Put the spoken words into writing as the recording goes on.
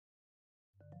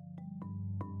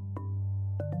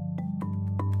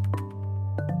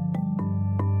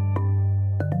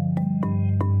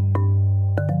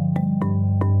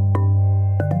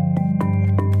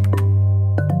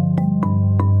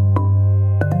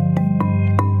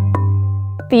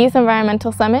The Youth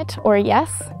Environmental Summit, or YES,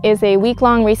 is a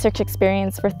week-long research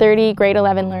experience for 30 grade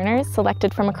 11 learners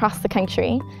selected from across the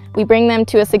country. We bring them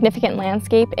to a significant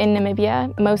landscape in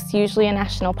Namibia, most usually a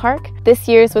national park. This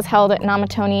year's was held at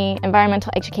Namibia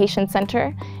Environmental Education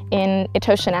Centre in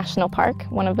Etosha National Park,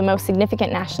 one of the most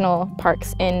significant national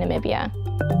parks in Namibia.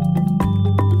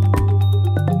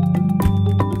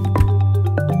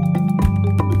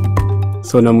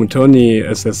 So Namutoni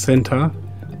is a center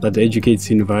that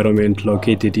educates environment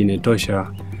located in Etosha.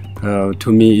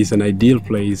 To me is an ideal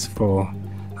place for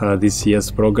this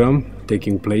year's program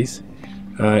taking place.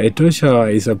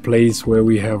 Etosha is a place where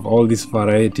we have all this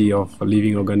variety of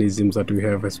living organisms that we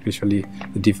have, especially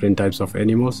the different types of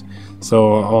animals.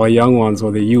 So our young ones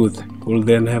or the youth will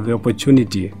then have the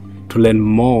opportunity to learn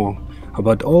more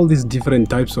about all these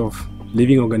different types of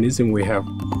living organisms we have.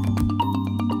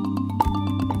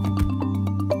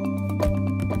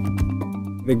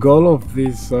 The goal of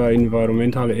this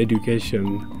environmental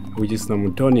education, which is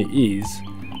Namutoni, is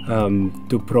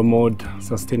to promote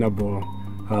sustainable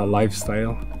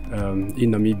lifestyle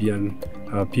in Namibian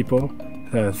people.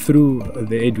 Through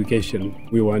the education,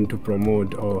 we want to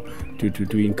promote or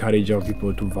to encourage our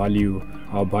people to value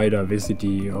our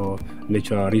biodiversity or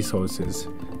natural resources.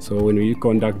 So when we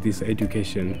conduct this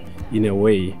education, in a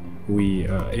way, we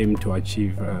aim to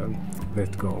achieve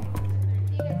that goal.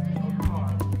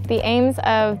 The aims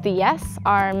of the YES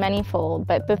are manyfold,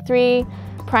 but the three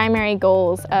primary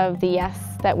goals of the YES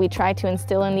that we try to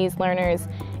instill in these learners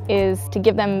is to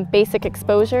give them basic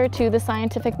exposure to the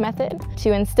scientific method,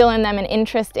 to instill in them an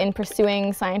interest in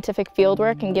pursuing scientific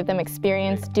fieldwork and give them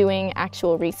experience doing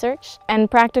actual research,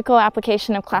 and practical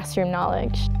application of classroom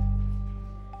knowledge.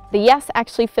 The YES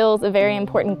actually fills a very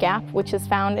important gap which is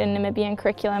found in Namibian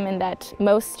curriculum in that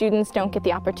most students don't get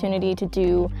the opportunity to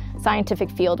do scientific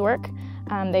fieldwork.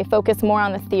 They focus more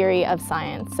on the theory of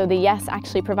science. So the YES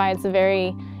actually provides a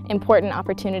very important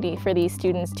opportunity for these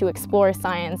students to explore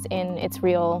science in its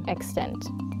real extent.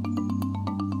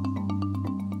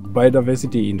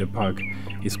 Biodiversity in the park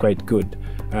is quite good.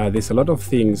 There's a lot of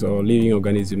things or living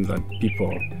organisms that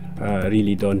people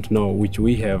really don't know, which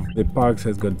we have. The parks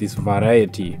has got this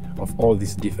variety of all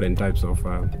these different types of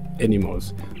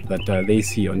animals that they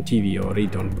see on TV or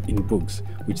read in books,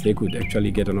 which they could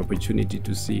actually get an opportunity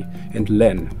to see and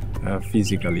learn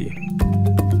physically.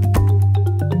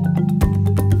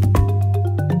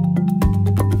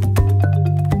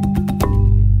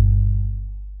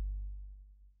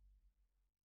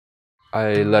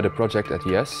 I led a project at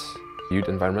YES, Youth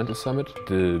Environmental Summit.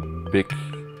 The big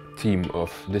theme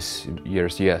of this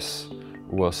year's YES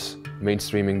was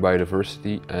mainstreaming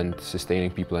biodiversity and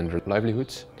sustaining people and their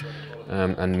livelihoods.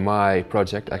 And my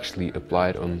project actually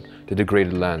applied on the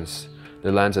degraded lands,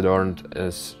 the lands that aren't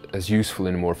as useful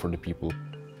anymore for the people.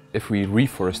 If we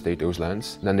reforestate those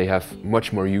lands, then they have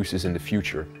much more uses in the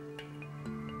future.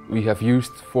 We have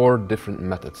used 4 different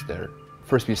methods there.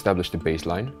 First, we established a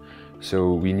baseline,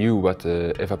 so we knew what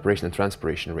the evaporation and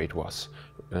transpiration rate was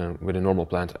with a normal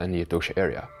plant in the Etosha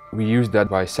area. We used that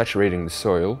by saturating the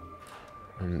soil,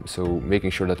 so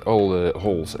making sure that all the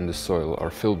holes in the soil are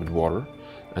filled with water,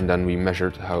 and then we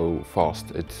measured how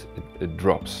fast it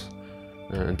drops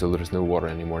until there is no water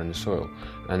anymore in the soil.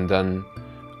 And then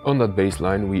on that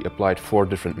baseline we applied 4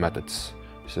 different methods.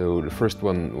 So the first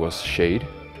one was shade,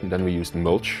 and then we used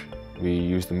mulch. We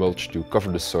used the mulch to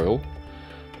cover the soil.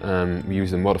 We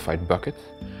used a modified bucket.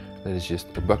 That is just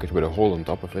a bucket with a hole on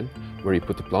top of it, where you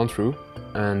put the plant through.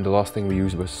 And the last thing we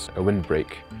used was a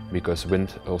windbreak, because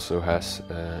wind also has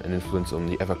an influence on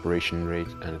the evaporation rate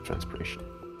and the transpiration.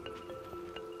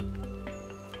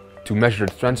 To measure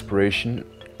the transpiration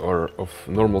of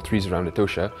normal trees around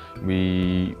Etosha,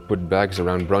 we put bags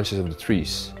around branches of the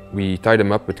trees. We tied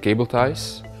them up with cable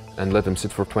ties and let them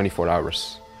sit for 24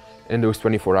 hours. In those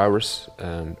 24 hours,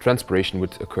 transpiration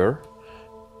would occur.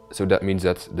 So that means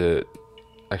that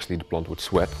actually the plant would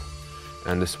sweat,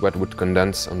 and the sweat would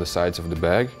condense on the sides of the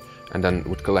bag and then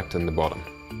would collect in the bottom.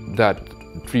 That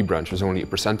tree branch was only a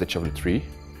percentage of the tree,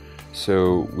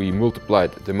 so we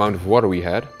multiplied the amount of water we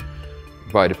had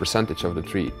by the percentage of the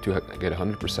tree to get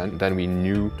 100%. Then we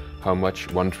knew how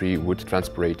much one tree would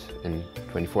transpirate in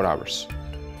 24 hours.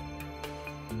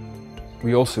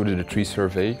 We also did a tree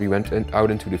survey. We went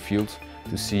out into the field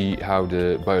to see how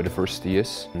the biodiversity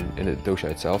is in Etosha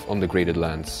itself on degraded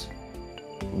lands.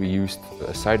 We used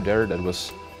a site there that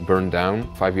was burned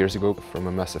down 5 years ago from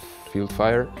a massive field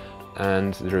fire,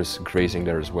 and there's grazing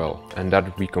there as well. And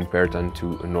that we compared then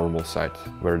to a normal site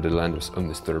where the land was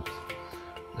undisturbed.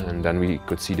 And then we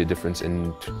could see the difference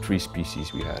in tree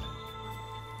species we had.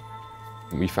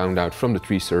 We found out from the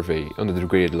tree survey on the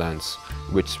degraded lands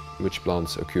which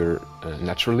plants occur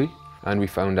naturally, and we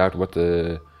found out what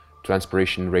the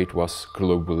transpiration rate was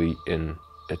globally in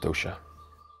Etosha.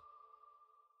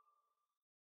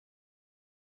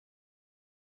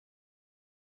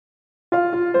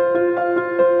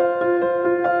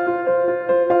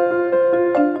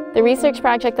 The research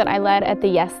project that I led at the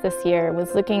YES this year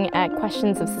was looking at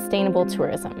questions of sustainable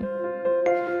tourism.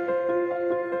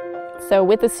 So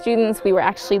with the students, we were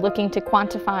actually looking to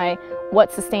quantify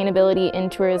what sustainability in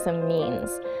tourism means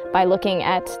by looking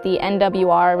at the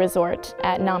NWR resort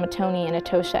at Namatoni in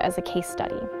Etosha as a case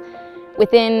study.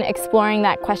 Within exploring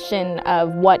that question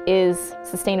of what is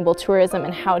sustainable tourism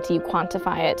and how do you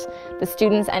quantify it, the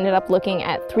students ended up looking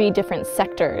at 3 different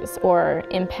sectors or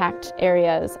impact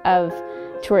areas of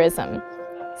tourism.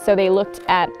 So they looked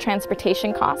at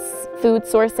transportation costs, food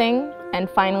sourcing, and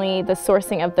finally the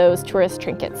sourcing of those tourist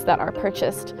trinkets that are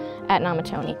purchased at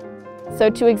Namatoni. So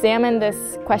to examine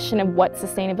this question of what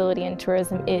sustainability in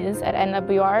tourism is at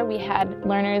NWR, we had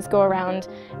learners go around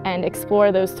and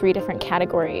explore those 3 different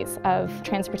categories of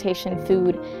transportation,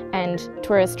 food, and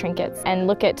tourist trinkets, and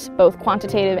look at both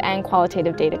quantitative and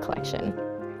qualitative data collection.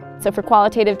 So for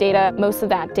qualitative data, most of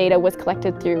that data was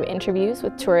collected through interviews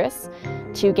with tourists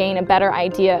to gain a better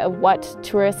idea of what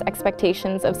tourists'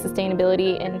 expectations of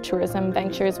sustainability in tourism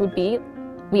ventures would be.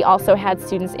 We also had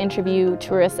students interview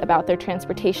tourists about their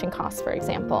transportation costs, for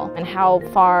example, and how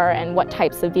far and what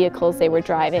types of vehicles they were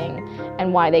driving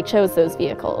and why they chose those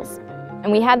vehicles.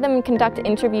 And we had them conduct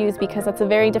interviews because that's a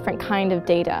very different kind of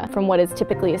data from what is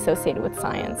typically associated with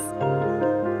science.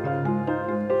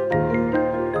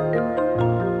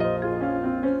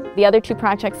 The other 2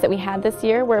 projects that we had this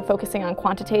year were focusing on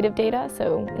quantitative data,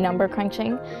 so number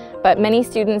crunching, but many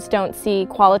students don't see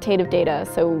qualitative data,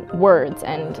 so words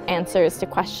and answers to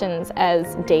questions,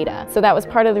 as data. So that was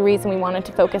part of the reason we wanted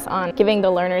to focus on giving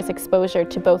the learners exposure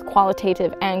to both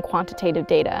qualitative and quantitative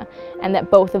data, and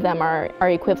that both of them are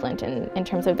equivalent in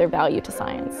terms of their value to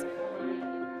science.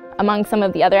 Among some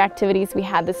of the other activities we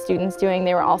had the students doing,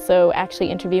 they were also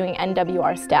actually interviewing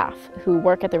NWR staff who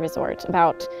work at the resort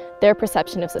about their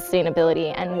perception of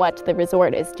sustainability and what the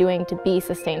resort is doing to be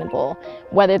sustainable,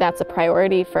 whether that's a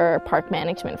priority for park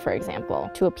management, for example,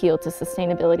 to appeal to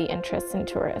sustainability interests in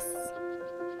tourists.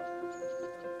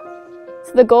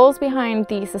 So the goals behind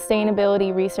the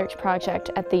Sustainability Research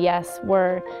Project at the YES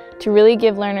were to really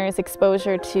give learners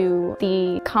exposure to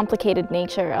the complicated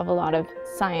nature of a lot of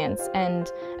science,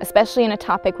 and especially in a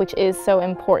topic which is so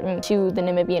important to the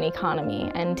Namibian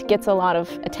economy and gets a lot of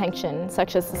attention,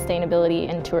 such as sustainability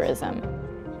in tourism.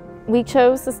 We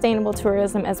chose sustainable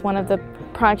tourism as one of the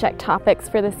project topics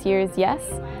for this year's YES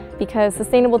because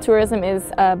sustainable tourism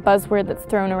is a buzzword that's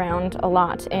thrown around a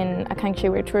lot in a country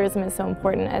where tourism is so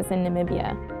important as in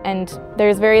Namibia. And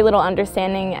there's very little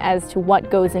understanding as to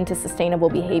what goes into sustainable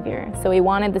behavior. So we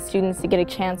wanted the students to get a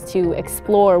chance to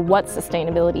explore what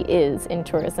sustainability is in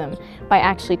tourism by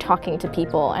actually talking to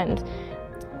people and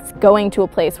going to a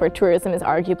place where tourism is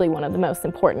arguably one of the most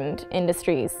important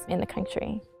industries in the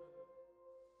country.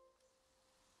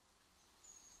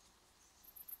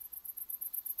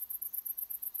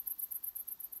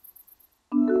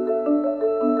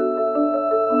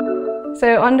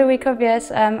 So on the week of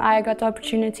YES, I got the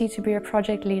opportunity to be a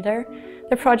project leader.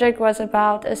 The project was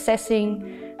about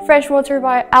assessing freshwater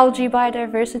algae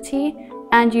biodiversity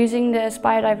and using this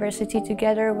biodiversity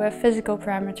together with physical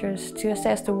parameters to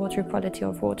assess the water quality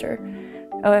of water,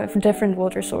 of different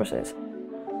water sources.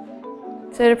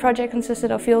 So the project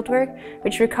consisted of fieldwork,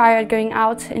 which required going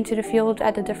out into the field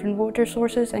at the different water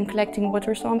sources and collecting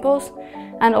water samples,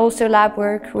 and also lab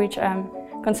work, which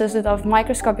consisted of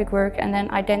microscopic work and then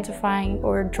identifying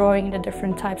or drawing the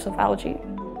different types of algae.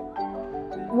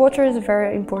 Water is a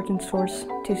very important source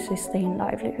to sustain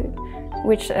livelihood,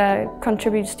 which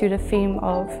contributes to the theme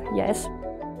of YES.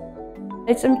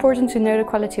 It's important to know the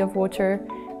quality of water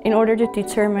in order to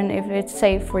determine if it's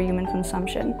safe for human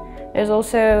consumption. There's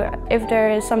also, if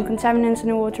there is some contaminants in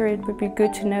the water, it would be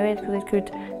good to know it because it could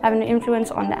have an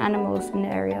influence on the animals in the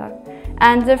area.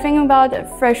 And the thing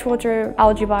about freshwater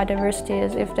algae biodiversity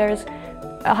is if there's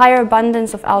a higher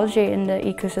abundance of algae in the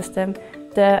ecosystem,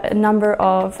 the number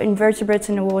of invertebrates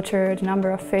in the water, the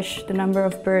number of fish, the number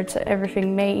of birds,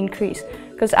 everything may increase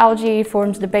because algae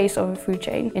forms the base of a food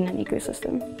chain in an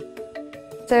ecosystem.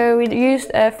 So we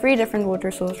used 3 different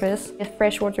water sources: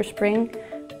 freshwater spring,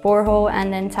 borehole,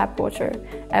 and then tap water.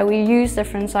 We used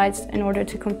different sites in order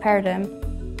to compare them.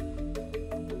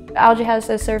 Algae has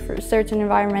a certain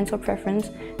environmental preference,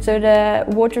 so the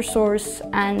water source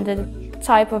and the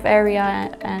type of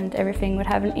area and everything would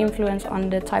have an influence on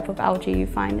the type of algae you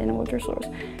find in a water source.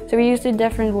 So we used the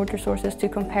different water sources to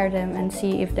compare them and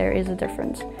see if there is a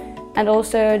difference. And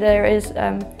also there is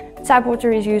tap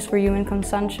water is used for human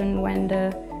consumption when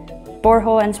the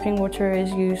borehole and spring water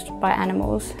is used by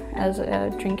animals as a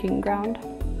drinking ground.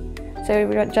 So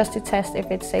we got just to test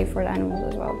if it's safe for the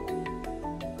animals as well.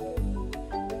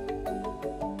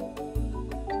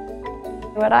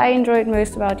 What I enjoyed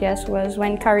most about YES was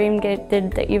when Karim did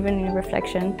the evening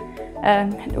reflection.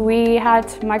 We had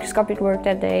microscopic work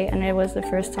that day, and it was the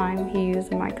first time he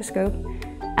used a microscope.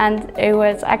 And it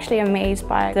was actually amazed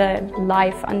by the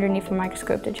life underneath a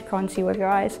microscope that you can't see with your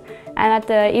eyes. And at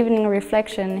the evening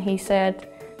reflection, he said,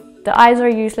 "The eyes are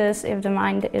useless if the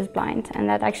mind is blind," and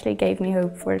that actually gave me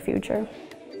hope for the future.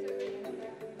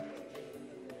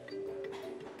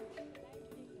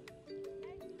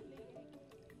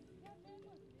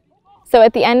 So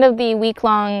at the end of the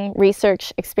week-long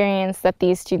research experience that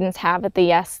these students have at the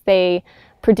YES, they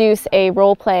produce a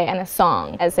role play and a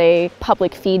song as a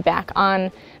public feedback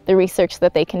on the research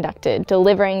that they conducted,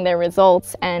 delivering their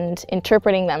results and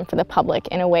interpreting them for the public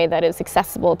in a way that is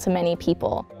accessible to many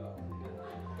people.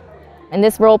 And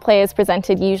this role play is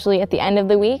presented usually at the end of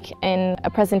the week in a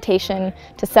presentation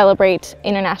to celebrate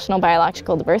International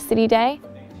Biological Diversity Day.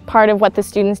 Part of what the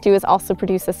students do is also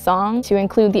produce a song to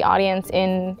include the audience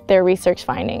in their research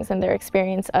findings and their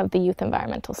experience of the Youth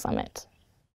Environmental Summit.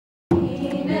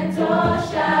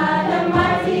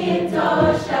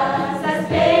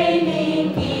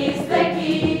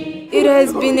 It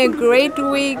has been a great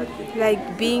week,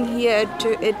 like being here at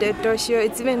the Tosho.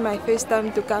 It's even my first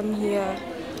time to come here.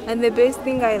 And the best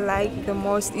thing I like the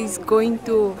most is going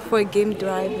for a game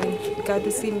drive and got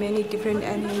to see many different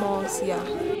animals, yeah.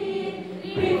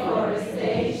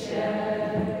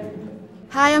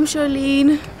 Hi, I'm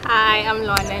Charlene. Hi, I'm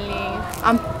Lonely.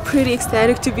 I'm pretty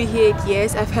ecstatic to be here at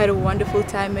YES. I've had a wonderful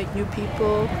time, met new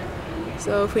people.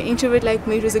 So for an introvert like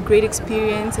me, it was a great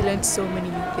experience. I learned so many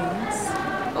new things.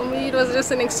 For me, it was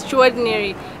just an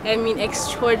extraordinary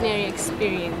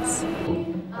experience.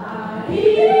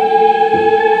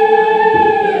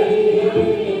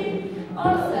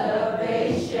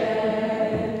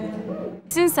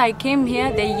 Since I came here,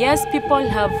 the YES people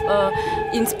have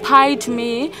inspired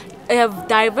me, have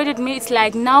diverted me. It's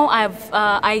like now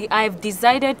I've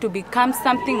decided to become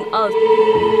something else.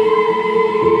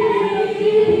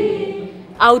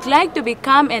 I would like to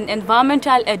become an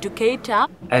environmental educator.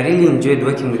 I really enjoyed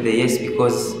working with the YES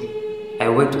because I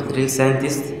worked with real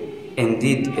scientists and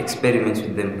did experiments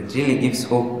with them. It really gives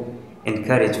hope and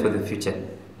courage for the future.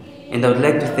 And I would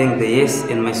like to thank the YES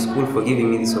and my school for giving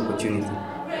me this opportunity.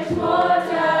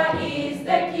 Water is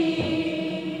the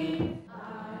key.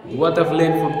 What I've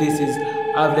learned from this is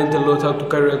I've learned a lot how to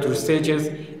carry out researches,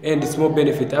 and it's more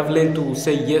benefit. I've learned to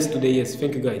say yes to the yes.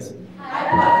 Thank you guys.